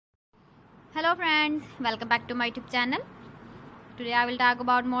Hello friends, welcome back to my YouTube channel. Today I will talk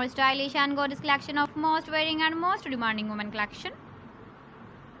about more stylish and gorgeous collection of most wearing and most demanding women collection.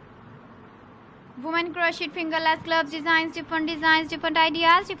 Women crocheted fingerless gloves designs, different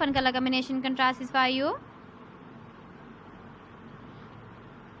ideas, different color combination contrasts for you.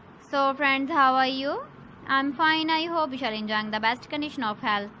 So friends, how are you? I'm fine. I hope you are enjoying the best condition of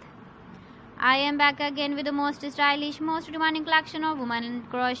health. I am back again with the most stylish, most demanding collection of women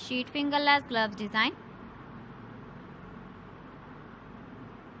crochet fingerless gloves design.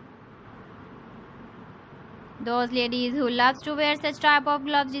 Those ladies who loves to wear such type of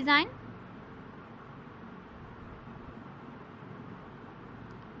gloves design.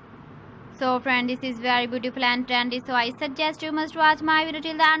 So friend, this is very beautiful and trendy, so I suggest you must watch my video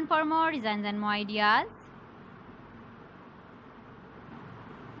till the end for more designs and more ideas.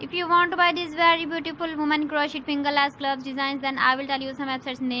 If you want to buy these very beautiful woman crochet fingerless gloves designs, then I will tell you some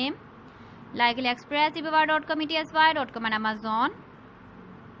websites name like AliExpress, eBay.com, ETSY.com and Amazon.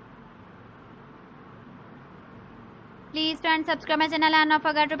 Please friends, subscribe my channel and not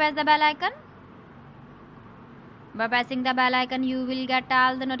forget to press the bell icon. By pressing the bell icon, you will get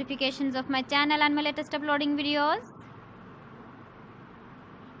all the notifications of my channel and my latest uploading videos.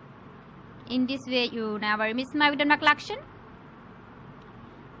 In this way, you never miss my video in my collection.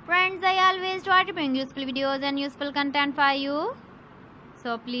 Friends, I always try to bring useful videos and useful content for you.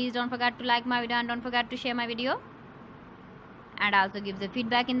 So please don't forget to like my video and don't forget to share my video. And also give the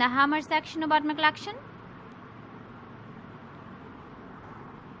feedback in the hammer section about my collection.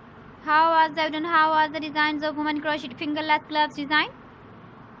 How was the video and how was the designs of women crochet fingerless gloves design?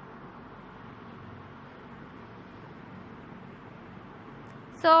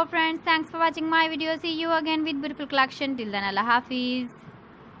 So friends, thanks for watching my video. See you again with beautiful collection. Till then, Allah Hafiz.